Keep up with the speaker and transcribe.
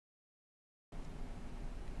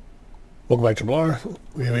Welcome back to Blar.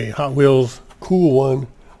 We have a Hot Wheels Cool One.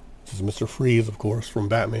 This is Mr. Freeze, of course, from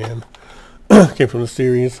Batman. Came from the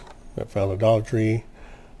series. I found a Dollar Tree.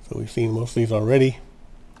 So we've seen most of these already.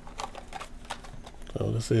 So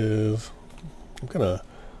this is some kind of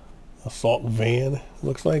assault van, it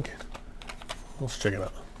looks like. Let's check it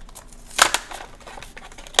out.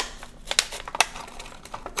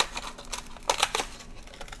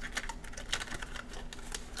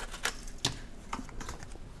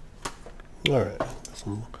 Alright,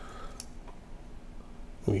 some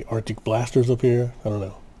maybe Arctic blasters up here. I don't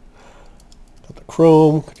know. Got the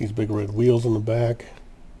chrome, got these big red wheels in the back.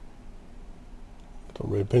 Got the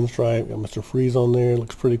red pinstripe, got Mr. Freeze on there,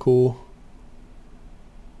 looks pretty cool.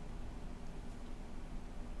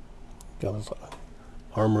 Got this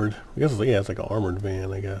armored, I guess it's, yeah, it's like an armored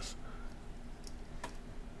van, I guess.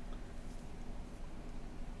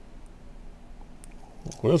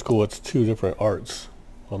 Well, that's cool, it's two different arts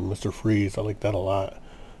on Mr. Freeze. I like that a lot.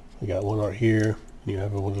 You got one art here, and you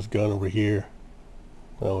have it with this gun over here.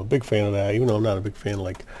 I'm a big fan of that, even though I'm not a big fan of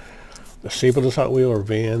like the shape of this Hot Wheel or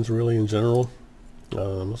vans really in general.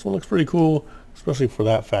 This one looks pretty cool, especially for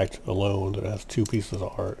that fact alone that it has two pieces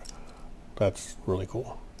of art. That's really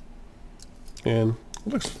cool. And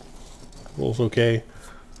it looks okay.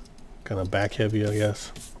 Kind of back heavy, I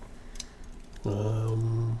guess.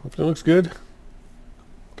 It looks good.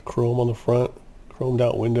 The chrome on the front. Chromed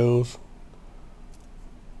out windows.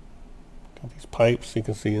 Got these pipes you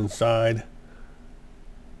can see inside.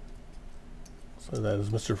 So that is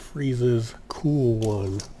Mr. Freeze's Cool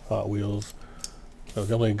One Hot Wheels. So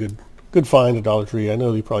definitely a good find at Dollar Tree. I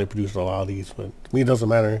know they probably produced a lot of these, but to me it doesn't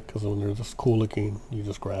matter because when they're just cool looking, you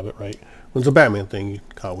just grab it, right? When it's a Batman thing,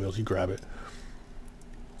 Hot Wheels, you grab it.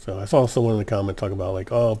 So I saw someone in the comment talk about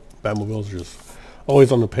like, oh, Batmobiles are just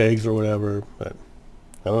always on the pegs or whatever, but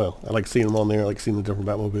I don't know. I like seeing them on there. I like seeing the different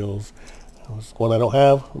Batmobiles. It's one I don't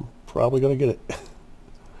have. I'm probably going to get it.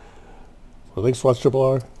 So thanks for watching Triple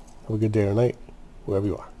R. Have a good day or night, wherever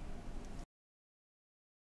you are.